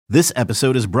This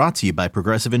episode is brought to you by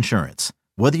Progressive Insurance.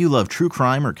 Whether you love true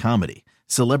crime or comedy,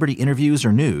 celebrity interviews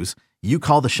or news, you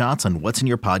call the shots on what's in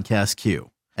your podcast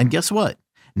queue. And guess what?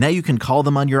 Now you can call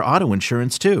them on your auto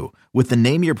insurance too with the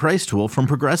Name Your Price tool from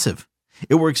Progressive.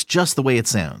 It works just the way it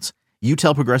sounds. You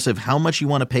tell Progressive how much you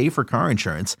want to pay for car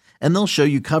insurance, and they'll show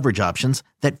you coverage options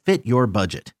that fit your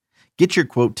budget. Get your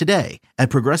quote today at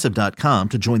Progressive.com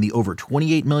to join the over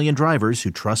 28 million drivers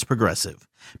who trust Progressive.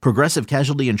 Progressive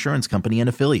Casualty Insurance Company and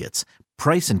Affiliates.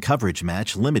 Price and coverage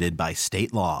match limited by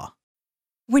state law.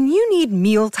 When you need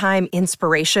mealtime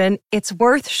inspiration, it's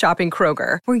worth shopping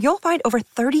Kroger, where you'll find over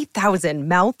 30,000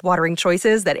 mouth-watering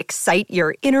choices that excite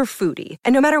your inner foodie.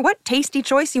 And no matter what tasty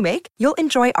choice you make, you'll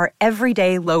enjoy our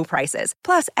everyday low prices,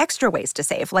 plus extra ways to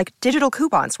save, like digital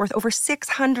coupons worth over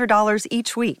 $600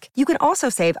 each week. You can also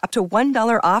save up to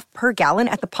 $1 off per gallon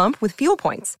at the pump with fuel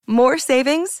points. More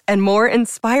savings and more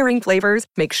inspiring flavors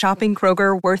make shopping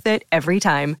Kroger worth it every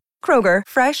time. Kroger,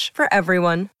 fresh for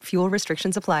everyone. Fuel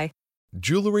restrictions apply.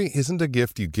 Jewelry isn't a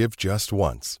gift you give just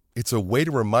once. It's a way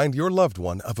to remind your loved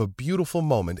one of a beautiful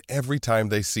moment every time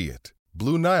they see it.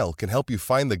 Blue Nile can help you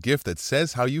find the gift that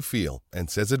says how you feel and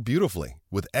says it beautifully,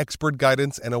 with expert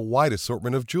guidance and a wide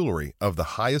assortment of jewelry of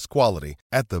the highest quality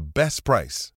at the best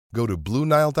price. Go to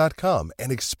BlueNile.com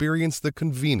and experience the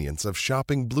convenience of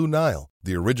shopping Blue Nile,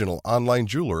 the original online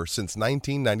jeweler since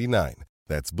 1999.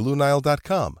 That's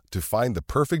BlueNile.com to find the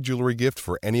perfect jewelry gift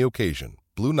for any occasion.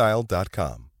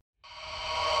 BlueNile.com.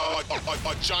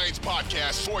 A Giants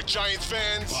podcast for Giants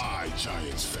fans by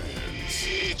Giants fans.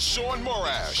 It's Sean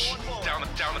Morash. Down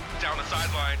the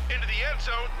sideline, into the end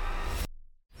zone.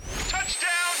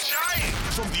 Touchdown,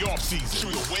 Giants! From the offseason to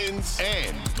the wins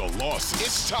and the losses,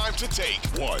 it's time to take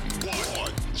one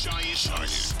Giants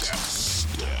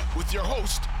step with your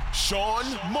host, Sean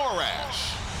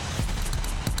Morash.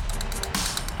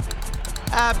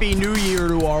 Happy New Year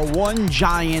to our One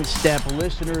Giant Step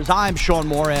listeners. I'm Sean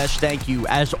Morash. Thank you,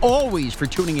 as always, for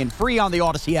tuning in free on the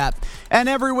Odyssey app and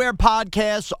everywhere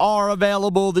podcasts are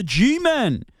available. The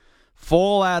G-Men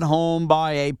fall at home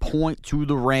by a point to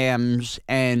the Rams,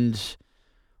 and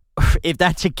if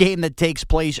that's a game that takes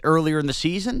place earlier in the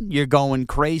season, you're going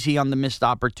crazy on the missed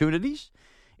opportunities.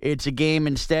 It's a game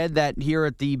instead that here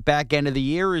at the back end of the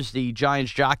year is the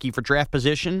Giants jockey for draft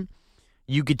position.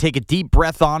 You could take a deep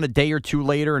breath on a day or two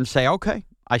later and say, okay,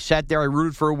 I sat there, I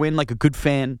rooted for a win like a good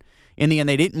fan. In the end,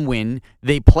 they didn't win.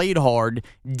 They played hard,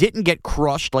 didn't get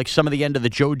crushed like some of the end of the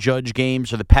Joe Judge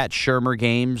games or the Pat Shurmur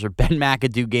games or Ben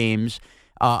McAdoo games.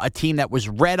 A team that was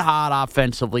red hot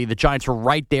offensively. The Giants were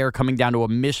right there coming down to a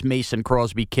missed Mason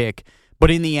Crosby kick,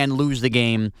 but in the end, lose the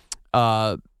game.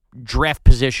 Draft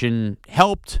position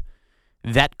helped.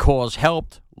 That cause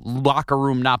helped. Locker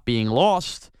room not being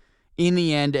lost. In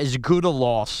the end, as good a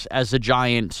loss as the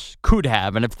Giants could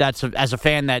have. And if that's, as a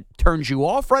fan, that turns you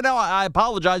off right now, I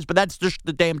apologize, but that's just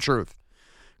the damn truth.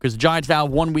 Because the Giants now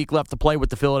have 1 week left to play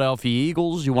with the Philadelphia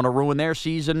Eagles. You want to ruin their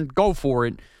season? Go for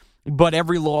it. But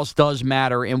every loss does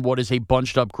matter in what is a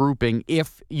bunched-up grouping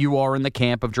if you are in the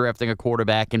camp of drafting a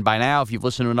quarterback. And by now, if you've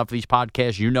listened to enough of these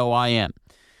podcasts, you know I am.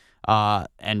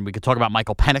 And we could talk about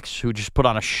Michael Penix, who just put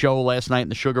on a show last night in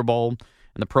the Sugar Bowl,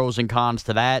 and the pros and cons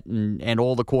to that, and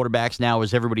all the quarterbacks now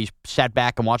as everybody's sat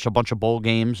back and watched a bunch of bowl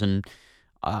games and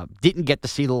didn't get to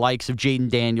see the likes of Jaden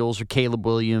Daniels or Caleb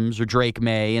Williams or Drake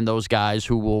May and those guys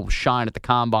who will shine at the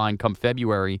Combine come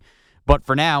February. But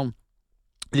for now,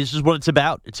 this is what it's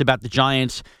about. It's about the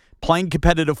Giants playing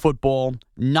competitive football,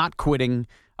 not quitting,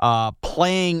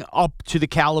 playing up to the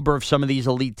caliber of some of these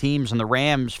elite teams, and the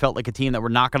Rams felt like a team that were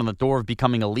knocking on the door of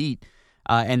becoming elite.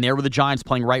 And there were the Giants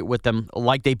playing right with them,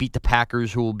 like they beat the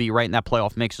Packers, who will be right in that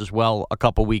playoff mix as well a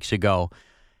couple weeks ago.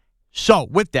 So,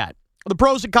 with that, the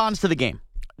pros and cons to the game.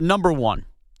 Number one,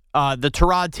 the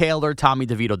Tyrod Taylor, Tommy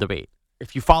DeVito debate.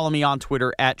 If you follow me on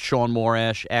Twitter, at Sean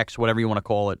Morash, X, whatever you want to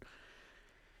call it,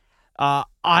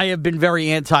 I have been very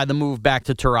anti the move back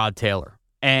to Tyrod Taylor.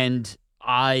 And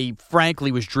I,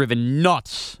 frankly, was driven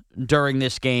nuts during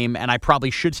this game, and I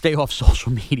probably should stay off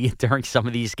social media during some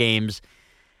of these games.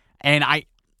 And I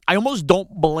almost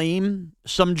don't blame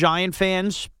some Giant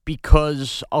fans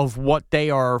because of what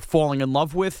they are falling in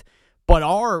love with, but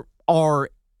our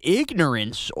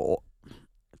ignorance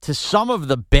to some of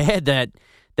the bad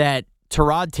that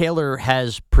Tyrod Taylor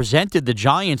has presented the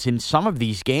Giants in some of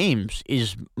these games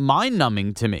is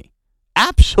mind-numbing to me.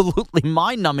 Absolutely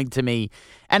mind-numbing to me.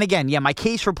 And again, yeah, my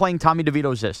case for playing Tommy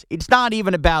DeVito is this. It's not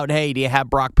even about, hey, do you have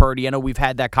Brock Purdy? I know we've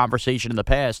had that conversation in the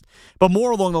past, but more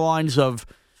along the lines of,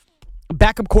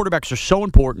 backup quarterbacks are so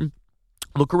important.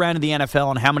 Look around in the NFL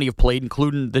and how many have played,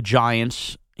 including the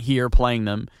Giants here playing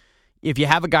them. if you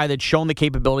have a guy that's shown the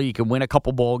capability, you can win a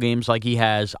couple ball games like he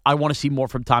has. I want to see more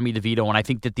from Tommy DeVito, and I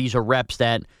think that these are reps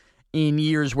that in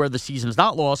years where the season's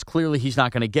not lost, clearly he's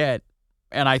not going to get,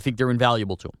 and I think they're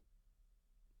invaluable to him.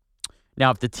 Now,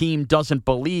 if the team doesn't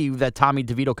believe that Tommy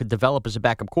DeVito could develop as a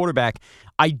backup quarterback,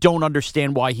 I don't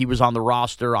understand why he was on the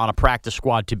roster on a practice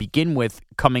squad to begin with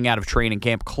coming out of training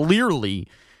camp. Clearly,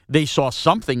 they saw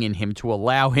something in him to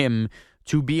allow him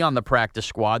to be on the practice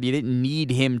squad. You didn't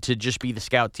need him to just be the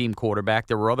scout team quarterback.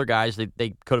 There were other guys that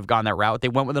they could have gone that route. They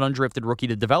went with an undrafted rookie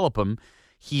to develop him.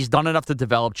 He's done enough to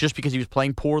develop. Just because he was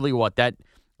playing poorly, that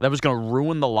was going to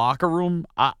ruin the locker room?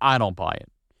 I don't buy it.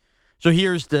 So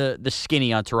here's the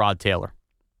skinny on Tyrod Taylor.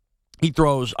 He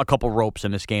throws a couple ropes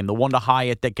in this game. The one to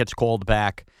Hyatt that gets called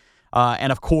back.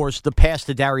 And, of course, the pass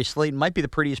to Darius Slayton might be the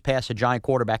prettiest pass a Giant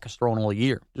quarterback has thrown all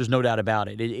year. There's no doubt about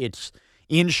it. It's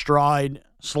in stride.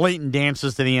 Slayton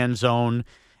dances to the end zone.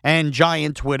 And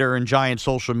Giant Twitter and Giant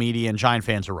social media and Giant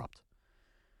fans erupt.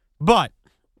 But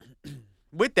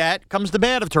with that comes the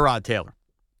bad of Tyrod Taylor.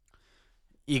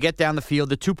 You get down the field.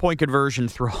 The 2-point conversion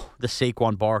throw to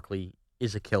Saquon Barkley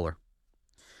is a killer.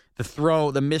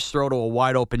 The missed throw to a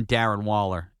wide-open Darren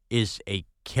Waller is a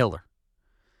killer.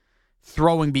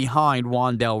 Throwing behind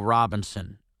Wan'Dale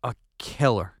Robinson, a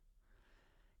killer.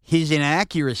 His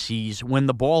inaccuracies when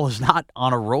the ball is not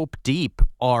on a rope deep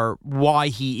are why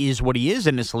he is what he is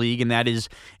in this league, and that is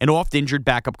an oft-injured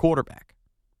backup quarterback.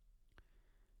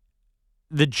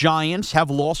 The Giants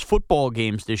have lost football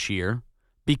games this year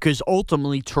because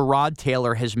ultimately Tyrod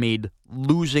Taylor has made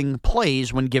losing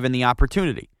plays when given the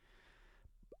opportunity.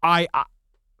 I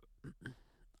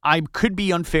could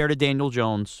be unfair to Daniel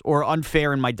Jones, or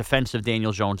unfair in my defense of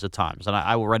Daniel Jones at times, and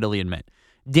I will readily admit.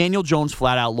 Daniel Jones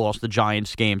flat out lost the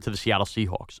Giants game to the Seattle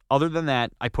Seahawks. Other than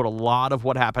that, I put a lot of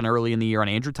what happened early in the year on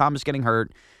Andrew Thomas getting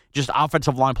hurt, just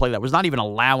offensive line play that was not even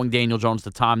allowing Daniel Jones the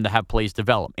time to have plays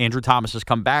develop. Andrew Thomas has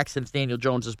come back since Daniel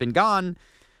Jones has been gone,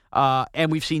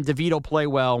 and we've seen DeVito play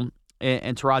well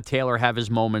and Tyrod Taylor have his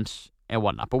moments and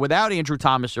whatnot. But without Andrew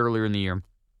Thomas earlier in the year,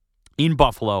 in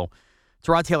Buffalo,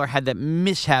 Tyrod Taylor had that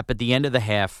mishap at the end of the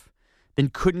half, then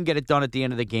couldn't get it done at the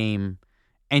end of the game,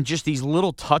 and just these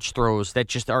little touch throws that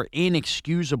just are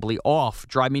inexcusably off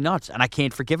drive me nuts, and I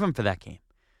can't forgive him for that game.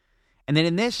 And then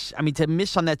in this, to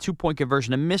miss on that 2-point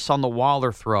conversion, to miss on the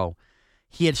Waller throw,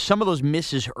 he had some of those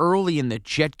misses early in the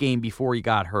Jet game before he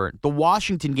got hurt. The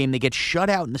Washington game, they get shut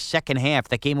out in the second half,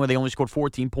 that game where they only scored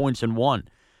 14 points and won.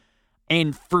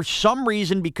 And for some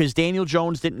reason, because Daniel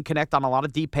Jones didn't connect on a lot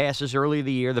of deep passes early in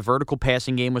the year, the vertical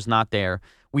passing game was not there.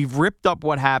 We've ripped up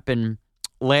what happened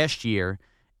last year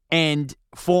and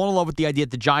fallen in love with the idea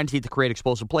that the Giants need to create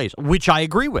explosive plays, which I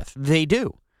agree with. They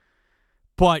do.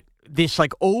 But this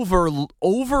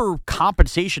over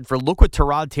compensation for look what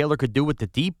Tyrod Taylor could do with the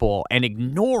deep ball and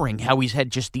ignoring how he's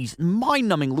had just these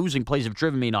mind-numbing losing plays have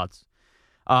driven me nuts.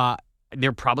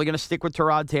 They're probably going to stick with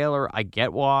Tyrod Taylor. I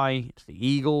get why. It's the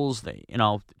Eagles. The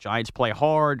Giants play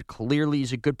hard. Clearly,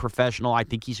 he's a good professional. I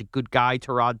think he's a good guy,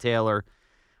 Tyrod Taylor.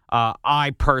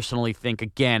 I personally think,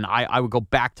 again, I would go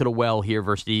back to the well here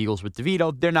versus the Eagles with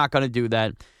DeVito. They're not going to do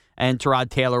that. And Tyrod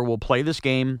Taylor will play this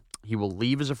game. He will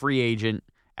leave as a free agent.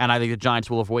 And I think the Giants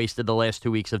will have wasted the last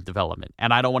 2 weeks of development.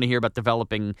 And I don't want to hear about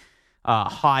developing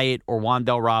Hyatt or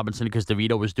Wan'Dale Robinson because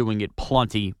DeVito was doing it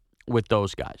plenty with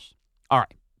those guys. All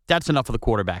right. That's enough of the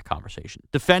quarterback conversation.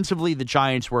 Defensively, the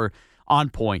Giants were on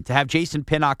point. To have Jason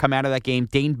Pinnock come out of that game,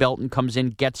 Dane Belton comes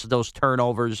in, gets those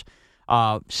turnovers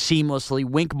seamlessly.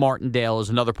 Wink Martindale is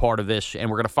another part of this, and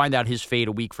we're going to find out his fate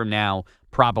a week from now,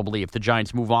 probably, if the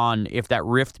Giants move on, if that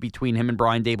rift between him and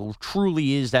Brian Daboll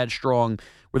truly is that strong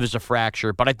where there's a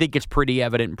fracture. But I think it's pretty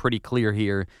evident and pretty clear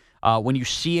here. When you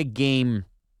see a game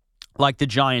like the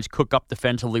Giants cook up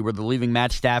defensively, where they're leaving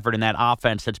Matt Stafford in that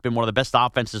offense that's been one of the best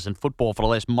offenses in football for the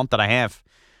last month and a half,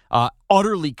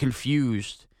 utterly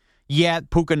confused. Yeah,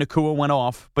 Puka Nacua went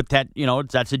off, but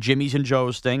that's a Jimmy's and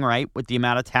Joe's thing, right? With the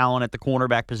amount of talent at the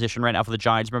cornerback position right now for the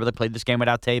Giants. Remember, they played this game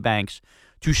without Tay Banks.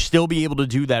 To still be able to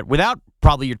do that without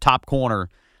probably your top corner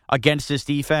against this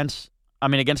defense,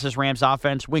 against this Rams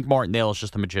offense, Wink Martindale is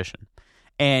just a magician.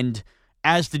 And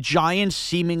as the Giants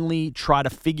seemingly try to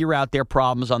figure out their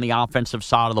problems on the offensive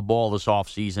side of the ball this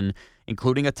offseason,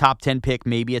 including a top 10 pick,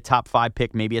 maybe a top 5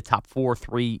 pick, maybe a top 4,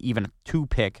 3, even a 2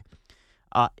 pick,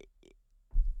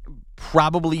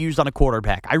 probably used on a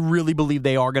quarterback. I really believe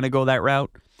they are going to go that route.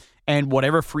 And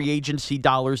whatever free agency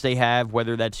dollars they have,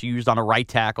 whether that's used on a right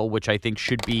tackle, which I think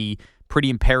should be pretty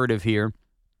imperative here,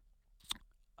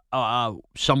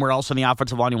 somewhere else on the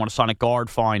offensive line, you want to sign a guard,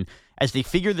 fine. As they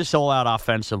figure this all out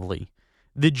offensively,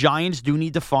 the Giants do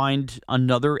need to find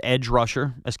another edge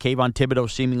rusher, as Kayvon Thibodeau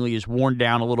seemingly is worn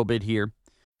down a little bit here.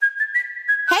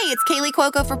 it's Kaylee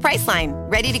Cuoco for Priceline.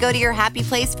 Ready to go to your happy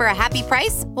place for a happy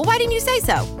price? Well, why didn't you say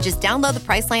so? Just download the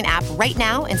Priceline app right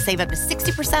now and save up to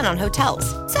 60% on hotels.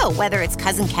 So whether it's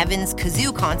Cousin Kevin's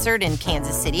Kazoo Concert in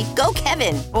Kansas City, go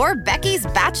Kevin, or Becky's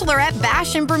Bachelorette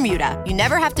Bash in Bermuda, you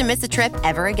never have to miss a trip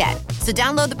ever again. So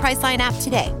download the Priceline app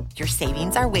today. Your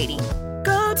savings are waiting.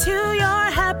 Go to your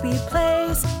happy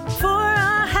place for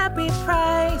a happy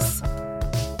price.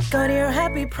 Go to your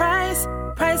happy price,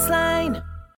 Priceline.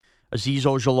 Azeez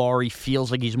Ojulari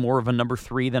feels like he's more of a number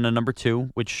 3 than a number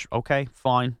 2, which, okay,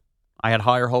 fine. I had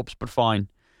higher hopes, but fine.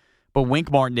 But Wink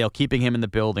Martindale, keeping him in the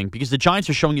building, because the Giants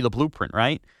are showing you the blueprint,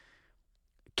 right?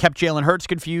 Kept Jalen Hurts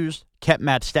confused, kept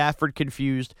Matt Stafford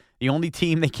confused. The only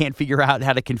team they can't figure out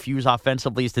how to confuse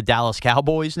offensively is the Dallas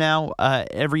Cowboys now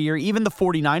every year. Even the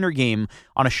 49er game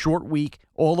on a short week,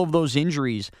 all of those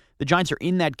injuries, the Giants are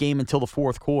in that game until the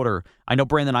fourth quarter. I know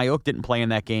Brandon Ayuk didn't play in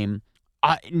that game.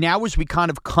 Now as we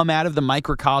kind of come out of the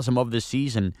microcosm of this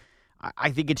season, I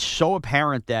think it's so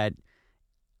apparent that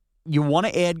you want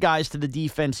to add guys to the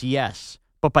defense, yes.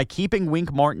 But by keeping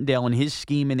Wink Martindale and his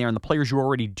scheme in there and the players you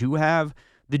already do have,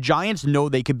 the Giants know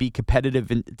they could be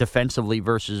competitive defensively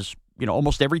versus,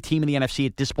 almost every team in the NFC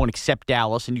at this point except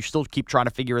Dallas, and you still keep trying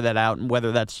to figure that out, and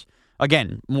whether that's,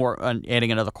 again, more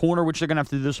adding another corner, which they're going to have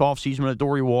to do this offseason when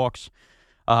Adoree walks,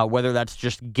 whether that's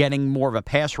just getting more of a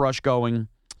pass rush going,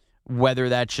 whether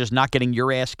that's just not getting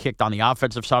your ass kicked on the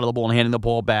offensive side of the ball and handing the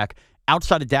ball back.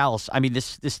 Outside of Dallas, I mean,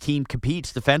 this team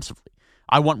competes defensively.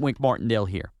 I want Wink Martindale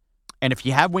here. And if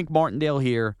you have Wink Martindale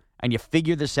here and you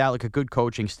figure this out like a good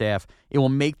coaching staff, it will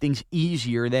make things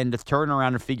easier then to turn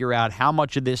around and figure out how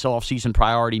much of this offseason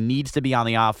priority needs to be on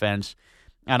the offense,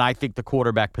 and I think the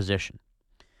quarterback position.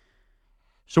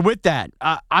 So with that,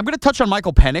 I'm going to touch on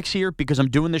Michael Penix here because I'm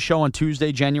doing the show on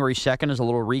Tuesday, January 2nd as a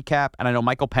little recap. And I know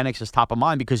Michael Penix is top of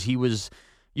mind because you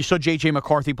saw J.J.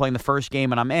 McCarthy playing the first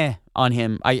game, and I'm on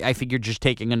him. I think you're just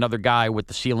taking another guy with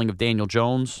the ceiling of Daniel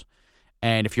Jones.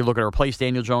 And if you're looking to replace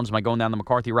Daniel Jones, am I going down the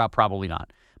McCarthy route? Probably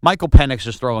not. Michael Penix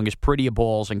is throwing as pretty a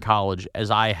balls in college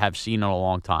as I have seen in a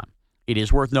long time. It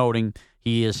is worth noting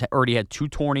he has already had 2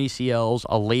 torn ACLs,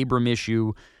 a labrum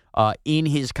issue, in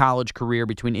his college career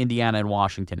between Indiana and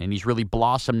Washington, and he's really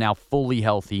blossomed now fully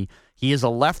healthy. He is a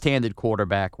left-handed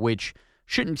quarterback, which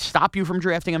shouldn't stop you from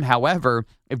drafting him. However,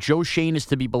 if Joe Schoen is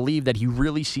to be believed that he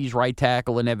really sees right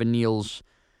tackle in Evan Neal's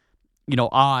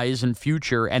eyes and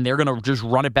future, and they're going to just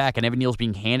run it back, and Evan Neal's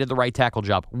being handed the right tackle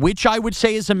job, which I would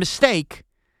say is a mistake,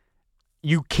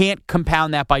 you can't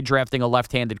compound that by drafting a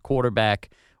left-handed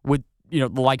quarterback with the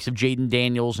likes of Jaden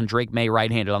Daniels and Drake May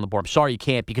right-handed on the board. I'm sorry you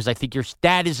can't, because I think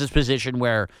that is this position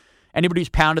where anybody who's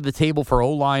pounded the table for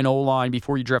O-line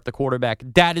before you draft the quarterback,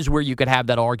 that is where you could have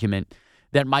that argument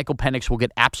that Michael Penix will get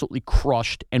absolutely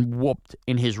crushed and whooped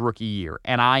in his rookie year.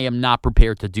 And I am not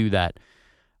prepared to do that.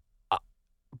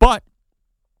 But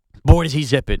boy, does he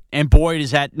zip it. And boy,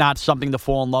 is that not something to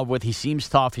fall in love with. He seems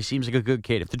tough. He seems like a good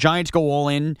kid. If the Giants go all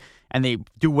in and they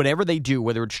do whatever they do,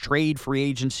 whether it's trade, free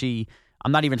agency,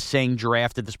 I'm not even saying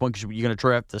draft at this point because you're going to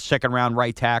draft the second-round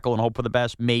right tackle and hope for the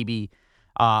best, maybe.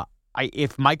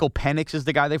 If Michael Penix is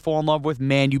the guy they fall in love with,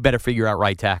 man, you better figure out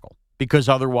right tackle. Because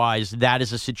otherwise, that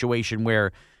is a situation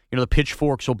where the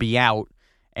pitchforks will be out,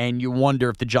 and you wonder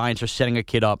if the Giants are setting a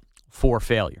kid up for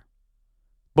failure.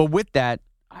 But with that,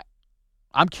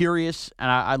 I'm curious,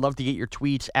 and I'd love to get your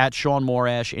tweets at Sean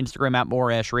Morash, Instagram at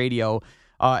Morash Radio.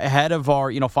 Ahead of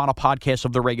our final podcast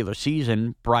of the regular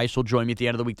season, Bryce will join me at the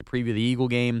end of the week to preview the Eagle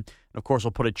game. And, of course,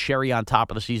 we'll put a cherry on top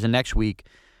of the season next week.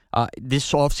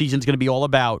 This offseason is going to be all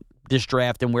about this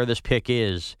draft and where this pick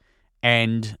is.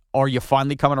 And are you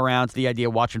finally coming around to the idea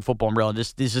of watching football and realizing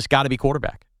this has got to be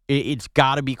quarterback? It's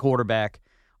got to be quarterback.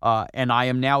 And I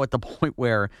am now at the point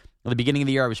where at the beginning of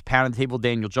the year I was pounding the table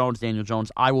Daniel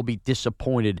Jones. I will be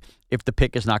disappointed if the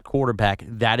pick is not quarterback.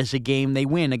 That is a game they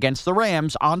win against the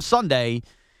Rams on Sunday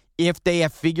if they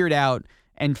have figured out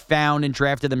and found and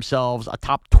drafted themselves a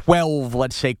top 12,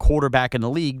 let's say, quarterback in the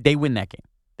league. They win that game.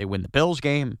 They win the Bills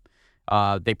game.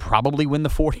 They probably win the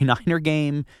 49er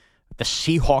game, the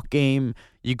Seahawk game.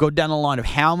 You go down the line of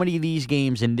how many of these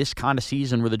games in this kind of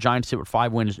season where the Giants sit with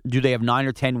 5 wins, do they have 9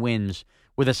 or 10 wins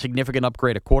with a significant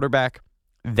upgrade at quarterback?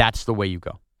 That's the way you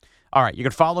go. All right, you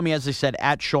can follow me, as I said,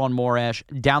 at Sean Morash.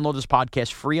 Download this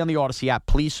podcast free on the Odyssey app.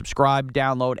 Please subscribe,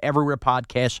 download everywhere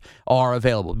podcasts are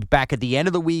available. Back at the end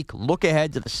of the week, look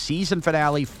ahead to the season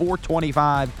finale,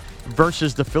 425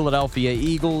 versus the Philadelphia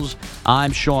Eagles.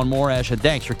 I'm Sean Morash, and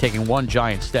thanks for taking one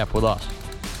giant step with us.